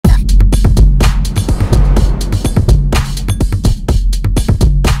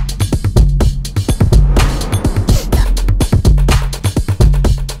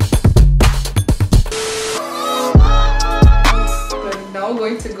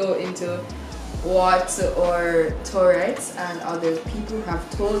go into what our Tourites and other people have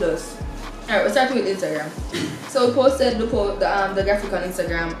told us. Alright, we'll start with Instagram. So we posted the graphic on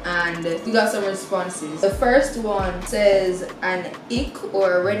Instagram and we got some responses. The first one says an ick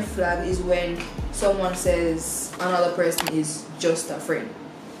or a red flag is when someone says another person is just a friend.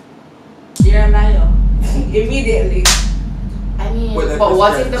 You're a liar. Immediately. I mean, but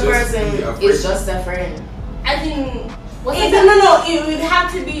what if the person is just a friend? I think. No. It would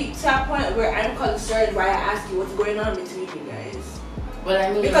have to be to a point where I'm concerned why I ask you what's going on between you guys. But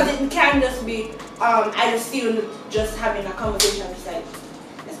I mean, because it can just be I just still just having a conversation just like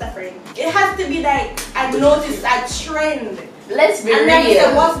it's a friend. It has to be like I noticed a trend. Let's be real. And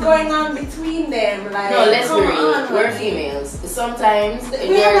then what's going on between them? Like no, let's be real. We're females. Sometimes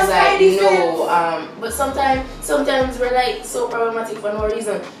there's like no but sometimes we're like so problematic for no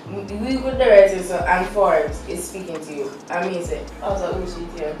reason. We could direct it and Forbes is speaking to you. I mean say, I was like, oh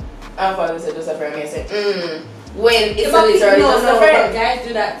shit here. And Forbes said just a friend. I say, when it's literally just a friend. Guys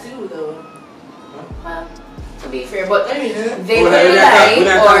do that too though. Well, to be fair, but they could lie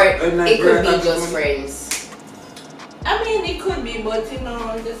or it could be just friends. I mean, it could be, but you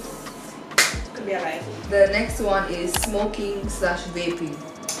know, just could be a lie. The next one is smoking/vaping.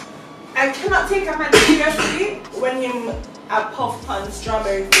 I cannot take a man seriously when him a puff on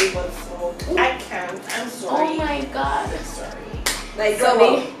strawberry flavored smoke. I can't. I'm sorry. Oh my god. I'm sorry. Like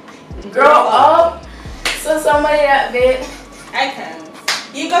grow up. So somebody that bit. I can't.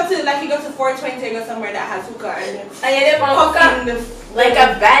 You go to 420, you go somewhere that has hookah and you hookah like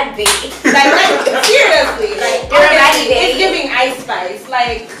a bad date. like seriously, like it's giving Ice Spice.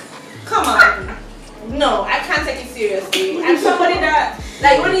 Like, come on. No, I can't take it seriously. I'm somebody that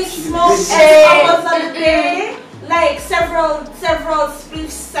like when he smokes hours a day, like several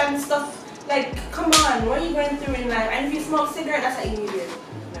spliffs and stuff. Like, come on, what are you going through in life? And if you smoke cigarette, that's an immediate.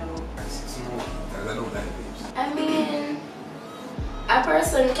 No. I don't like it. I mean, a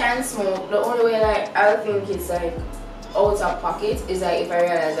person can smoke. The only way like I think it's like out of pocket is like if I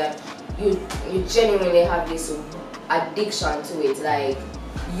realize that you genuinely have this addiction to it. Like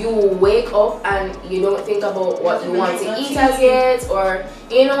you wake up and you don't think about what you want to eat as yet, or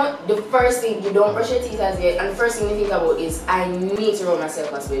you know the first thing you don't brush your teeth as yet, and the first thing you think about is I need to run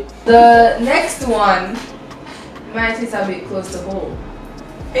myself a sweat. The next one might is a bit close to home.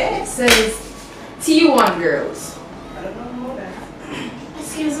 It says T1 girls. I don't know that.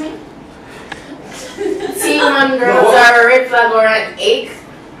 Excuse me? T1 girls are a red flag or an ick?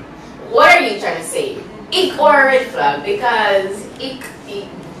 What are you trying to say? Ick or a red flag? Because ick,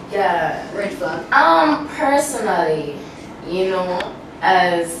 yeah. Red flag. Personally, you know,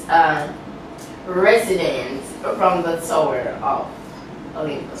 as a resident from the Tower of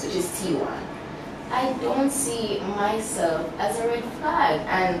Olympus, which is T1, I don't see myself as a red flag,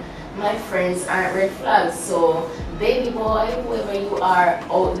 and my friends aren't red flags. So baby boy, whoever you are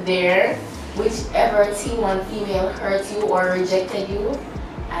out there, whichever T1 female hurt you or rejected you,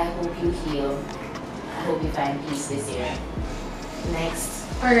 I hope you heal. I hope you find peace this year. Next.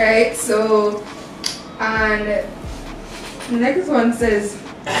 Alright, so and the next one says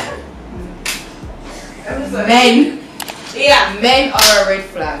men. Yeah. Men are a red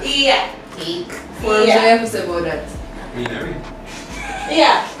flag. Yeah. What do you have to say about that?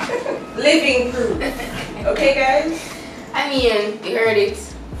 Yeah. Living proof. Okay, guys? I mean, you heard it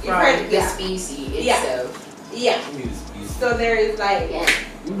from the species itself. Yeah. So there is like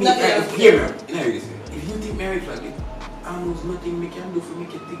nothing else. Here, if you think marriage like it, I don't know nothing we can do for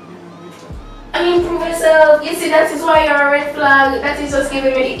make you think marriage like it. I mean, prove yourself. You see, that is why you're a red flag. That is just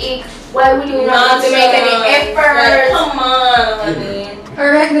giving me the ick. Why would you not want to make any effort? Like, come on, honey.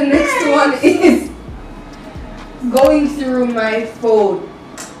 Alright, the next one is going through my phone.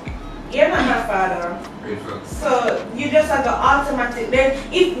 You're not my father. So you just have the automatic.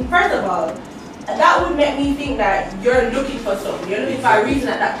 First of all, that would make me think that you're looking for something. You're looking for a reason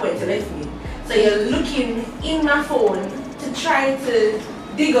at that point to let me. So you're looking in my phone to try to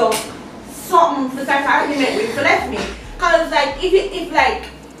dig up something to start an argument with to let me. Cause like if like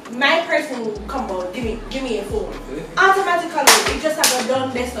my person come on, give me a phone. Automatically it just have a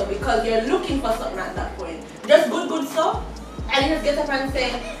done this stuff because you're looking for something at that point. Just good stuff. And you just get up and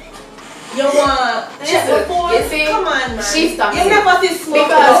say, you want check the phone? You see, come on, man. She's toxic. You never see smoke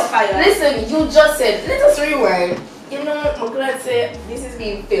because fire. listen, you just said, let us rewind. You know, I'm glad to say this is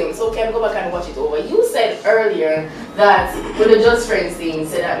being filmed, so can we go back and watch it over? You said earlier that with the just friends thing,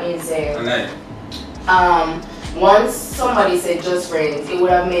 so that means once somebody said just friends, it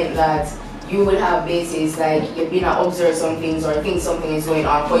would have meant that you would have basis like you've been to observe some things or think something is going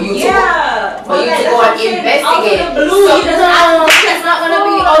on for you to go and investigate. So no, it's not gonna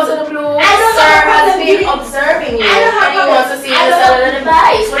be out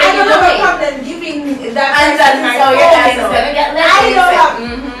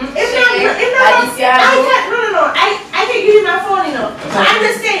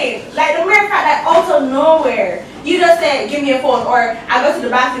nowhere. You just say, give me a phone, or I go to the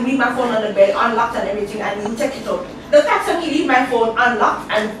bathroom, leave my phone on the bed, unlocked and everything, and you take it up. The fact that me leave my phone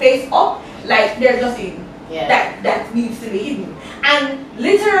unlocked and face up, like there's nothing that needs to be hidden. And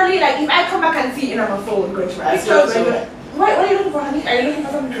literally, like if I come back and see it in my phone, going to what are you looking for, honey? Are you looking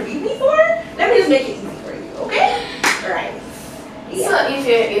for something to leave me for? Let me just make it easy for you, okay? Alright. Yeah. So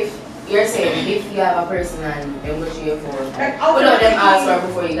if you're saying if you have a person and they go to your phone, like, without them ask her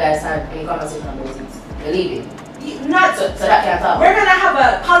before you guys have any conversation about it, you're leaving. Not so that can't happen. We're gonna have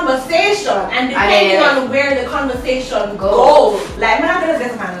a conversation, and depending on where the conversation goes, like I'm not gonna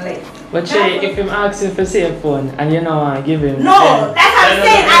get man late. But Shea, if him asking for say phone and you know give him no, that's what I'm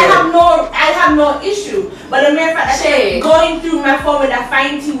saying. I have no issue. But the mere fact that going through my phone with a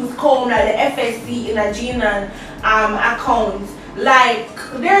fine tooth comb like the FSC in a Gina account, like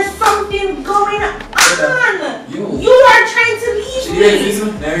there's something going on. You are trying to leave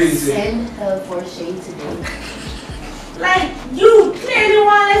me. Send her for Shea today. Like, you clearly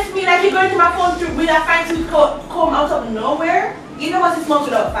want to let me, like, you're going to my phone through with a fine tooth comb out of nowhere. You know what is smoke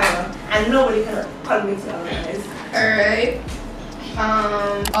without fire, and nobody can call me to otherwise. Alright.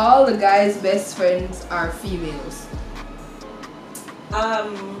 All the guys' best friends are females.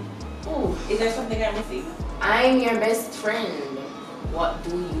 Is there something I'm missing? I'm your best friend. What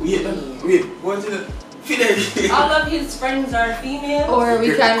do you mean? Wait, what's it? All of his friends are females? Or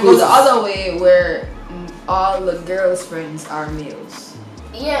we can go the other way where all the girls' friends are males.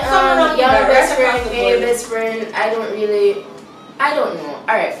 Yeah, your best friend, my best friend, I don't know.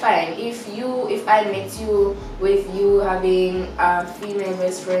 Alright, fine. If I met you with you having a female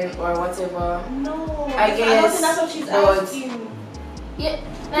best friend or whatever. No, I guess don't think that's what she's asking. Yeah.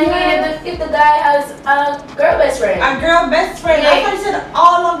 If the guy has a girl best friend. A girl best friend. I thought you said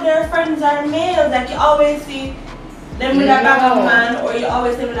all of their friends are males. Like you always see them with a bag of man, or you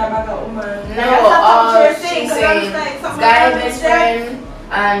always see with a bag of woman. No, she's saying guy best friend,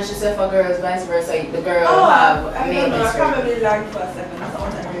 and she said for girls vice versa. The girl have a male best friend. I probably lagged for a second. That's all I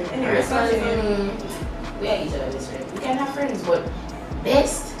heard. Anyway, we are each other's best friends. We can have friends, but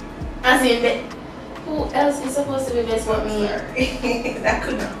best, as in who else is supposed to be best but me? That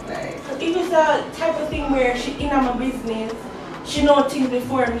could not fly. If it's a type of thing where she in my business, she know things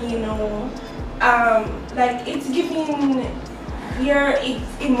before me, you know. Like it's giving you're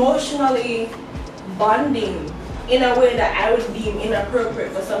emotionally bonding in a way that I would deem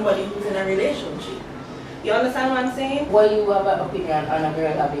inappropriate for somebody who's in a relationship. You understand what I'm saying? What do you have an opinion on a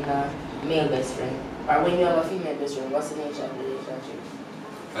girl having a male best friend? Or when you have a female best friend, what's the nature of the relationship?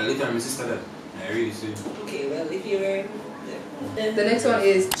 I later my sister that. I really see. Okay, well if you were the next one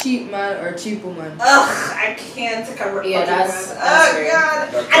is cheap man or cheap woman. Ugh, I can't take a that's oh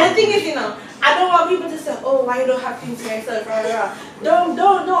god. And the thing is, you know, I don't want people to say, oh, why you don't have things for yourself,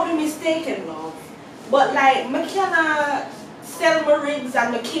 don't be mistaken, no. But like I can sell my ribs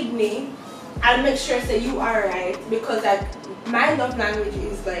and my kidney and make sure that you are right, because like my love language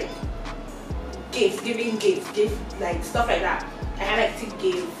is like gifts, giving gifts, like stuff like that. I like to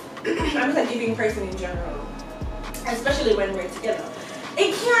give. I'm just a giving person in general, especially when we're together.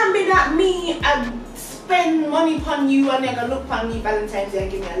 It can't be that me I spend money upon you and then I look upon me Valentine's Day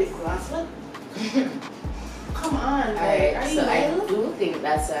and give me a lip gloss. What? Come on, like, are you I do think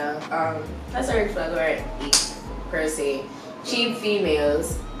that's a red flag or per se. Cheap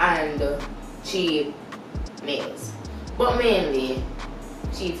females and cheap males, but mainly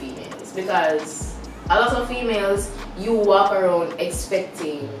cheap females, because a lot of females you walk around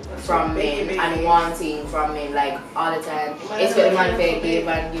expecting from men and wanting from men like all the time. Expect man to give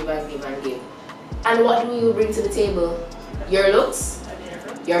and give and give and give. And what do you bring to the table? Your looks?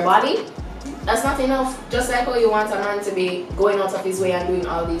 Your body? That's not enough. Just like how you want a man to be going out of his way and doing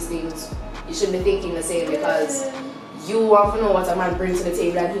all these things, you should be thinking the same, because you want to know what a man brings to the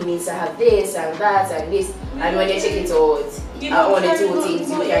table and he needs to have this and that and this. And when you check it out, only two things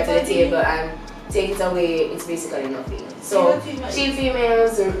you carry to the table and take it away, it's basically nothing. So cheap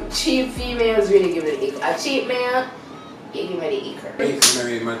females really give it the ick. A cheap man, you give me the icker. It's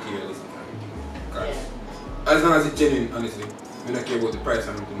very materialistic. As long as it's genuine, honestly. I don't care about the price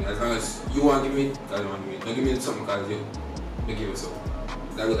or anything. As long as you want to give me it, I don't want to give me it. Don't give me something because you give you something.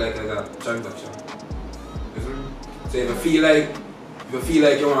 That look like a transaction. So if you feel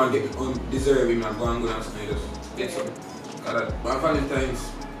like you want to get undeserving, man, go and something, just get something. Because on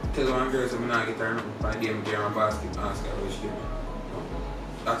Valentine's, tell one girl I'm not get her nothing, but I didn't get her a basket and ask her what she give me.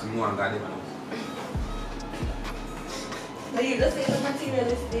 That's more than God even But you just say it's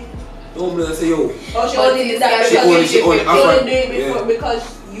materialistic. Don't blame say yo. Oh, she only did that because she only do it before because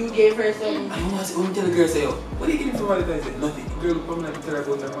you gave her some. I want to tell the girl say yo, what are you giving for Valentine's Day? Nothing. girl come like tell her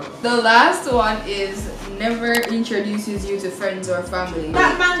about her mother. The last one is never introduces you to friends or family.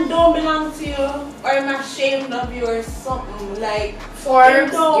 That man don't belong to you, or I'm ashamed of you or something. Like,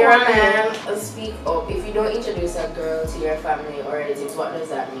 Forbes, you're a man, speak up. If you don't introduce a girl to your family or relatives, what does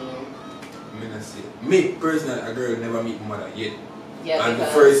that mean? I mean, I say, me personally, a girl never meet my mother yet. Yeah, and the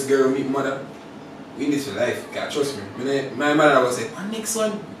first girl meet my mother, we in this for life. God, trust me. My mother was like, my next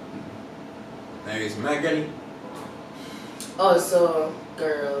one. Now it's my granny. Also,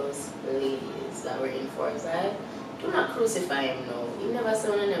 girls, ladies that were in Forbes, do not crucify him, no. He never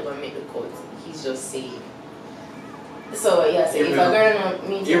said when never make the cut. He's just saying. So, yeah, so if a girl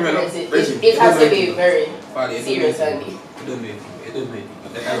meets your friends, it has to be very serious. It don't make it.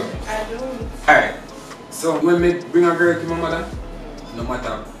 I don't. Alright, so when we bring a girl to my mother, no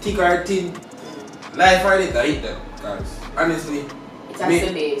matter thick or thin, life or death, I hit them. Because honestly, it has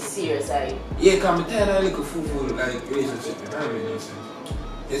to be serious. Yeah, because I'm tired of like a fool like relationship. That don't make no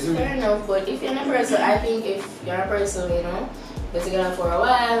sense. Fair enough, but if you're in a person, I think if you're a person, you know, get together for a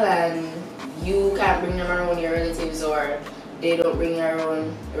while and you can't bring them around your relatives or they don't bring their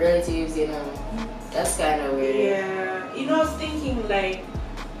own relatives, you know, that's kind of weird. Yeah, you know, I was thinking like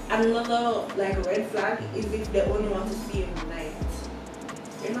another like red flag is if they only want to see you at night.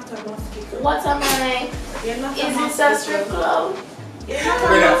 You're not a mosquito. What am I? You're not Is this a strip club? You're not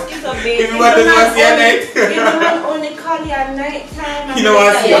a mosquito, babe. Everyone doesn't want to see at night. You're the man only call you at night time. You know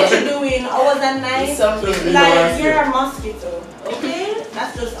what you're doing hours at night. Something. Like you're a mosquito, okay?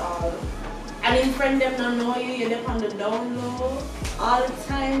 That's just all. And in friend them don't know you, you're there on the down low all the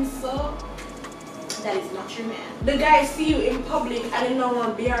time, so that is not your man. The guy see you in public and he don't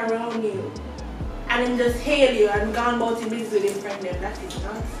want to be around you. And then just hail you and gone about his business with his friend them. That is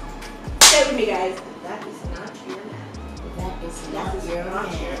not. Stay with me guys. That is not your man. That is not your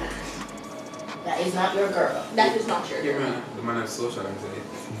man. That is not your girl. That is not your girl. Man, the man has social anxiety.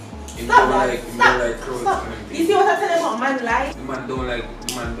 Stop that. Stop. You see what I tell about man like? The man don't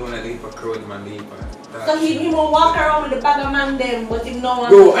like the heap of crowd, the man the heap of So he will walk around with the bag of man them, but if no one.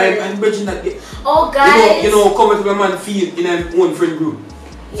 Bro, I'm bridging that. Oh guys. You know, comfortable man feel in an own friend group.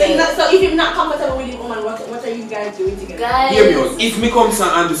 So, so if you're not comfortable with him, woman, what are you guys doing together? Guys. Hear me out. If me come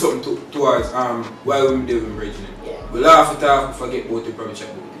and do something towards while we do bridging it, yeah. we laugh it off, forget about it, probably chat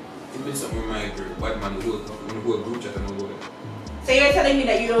about it. It means something with my girl, bad man, we go a group chat and we'll go there. So you're telling me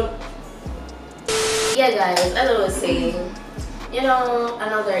that you don't. Yeah guys, as I was saying, you know,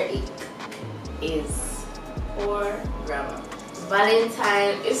 another ick is poor grammar.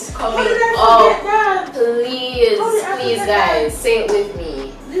 Valentine is coming up. Please guys, say it with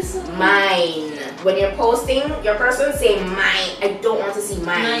me. Listen. Mine. When you're posting, your person say mine. I don't want to see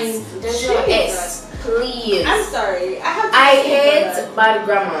mine. There's no S. Please. I'm sorry. I hate bad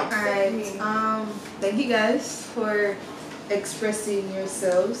grammar. Alright, thank you guys for expressing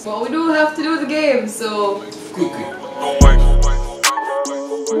yourselves. But we do have to do the game, so Quick.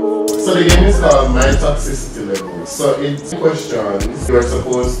 So the game is called My Toxicity Level. So in questions, you are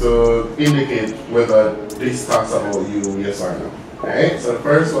supposed to indicate whether this talks about you, yes or no. Alright? So the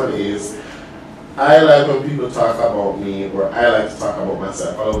first one is, I like when people talk about me, or I like to talk about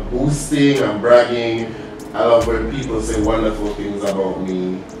myself. I love boosting and bragging. I love when people say wonderful things about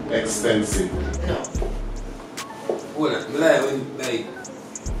me extensively. No. Hold on, like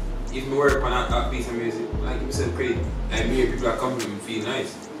if me work on a piece of music, like give myself credit, and me people are compliment me feel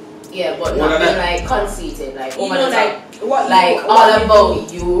nice. Yeah, but not being like conceited, like you know, like what like you, all what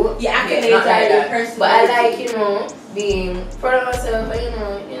about you. Yeah, Yeah, not like that. person. But I like, you know, being proud of myself,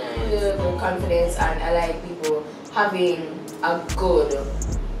 and the confidence, and I like people having a good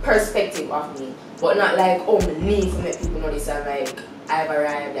perspective of me, but not like, oh, me need to make people know this, and like I've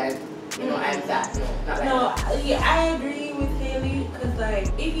arrived and you know I'm that. No, not like that. Yeah, I agree with Hayley, because like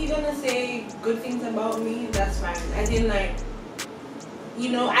if you're gonna say good things about me, that's fine. I didn't like, you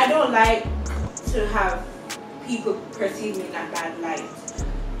know, I don't like to have people perceive me in a bad light.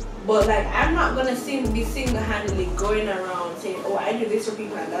 But like, I'm not gonna be single-handedly going around saying, oh, I do this for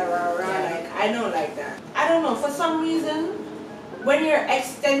people and that, rah, rah. Like, I don't like that. I don't know, for some reason, when you're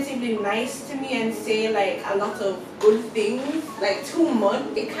extensively nice to me and say like a lot of good things, like too much,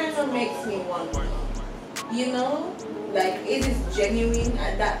 it kind of makes me wonder, you know? Like, it is genuine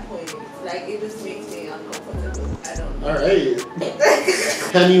at that point. Like, it just makes me uncomfortable. I don't know. Alright.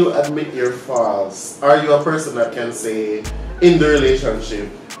 Can you admit your faults? Are you a person that can say in the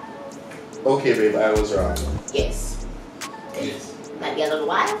relationship, okay babe, I was wrong? Yes. Yes. Might be a little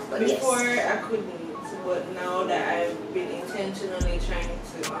while, but Before yes. I couldn't, but now that I've been intentionally trying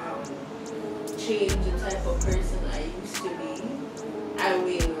to change the type of person I used to be, I will,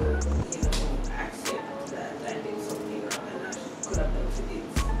 you know, accept that I did something wrong and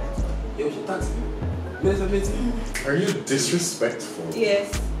Yo, she toxic. Are you disrespectful? Yes.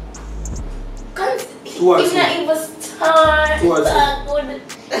 It's not even start.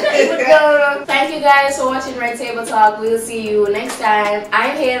 Thank you guys for watching Red Table Talk. We'll see you next time.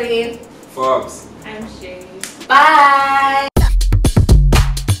 I'm Hayley. Forbes. I'm Shea. Bye.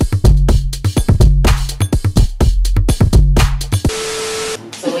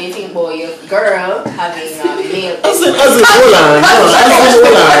 So what do you think about your girl having a male?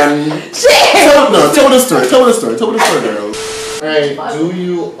 Hold on. Tell the story, girl. Alright, do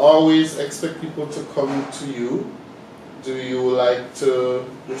you always expect people to come to you? Do you like to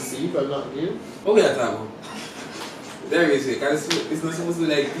receive and not give? What we are talking about? There is it, because it's not supposed to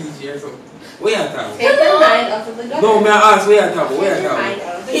be like PG or something. What we are talking about? Take your mind off of the gutter. No, may I ask, what we are talking about?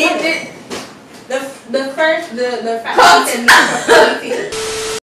 The fact that you can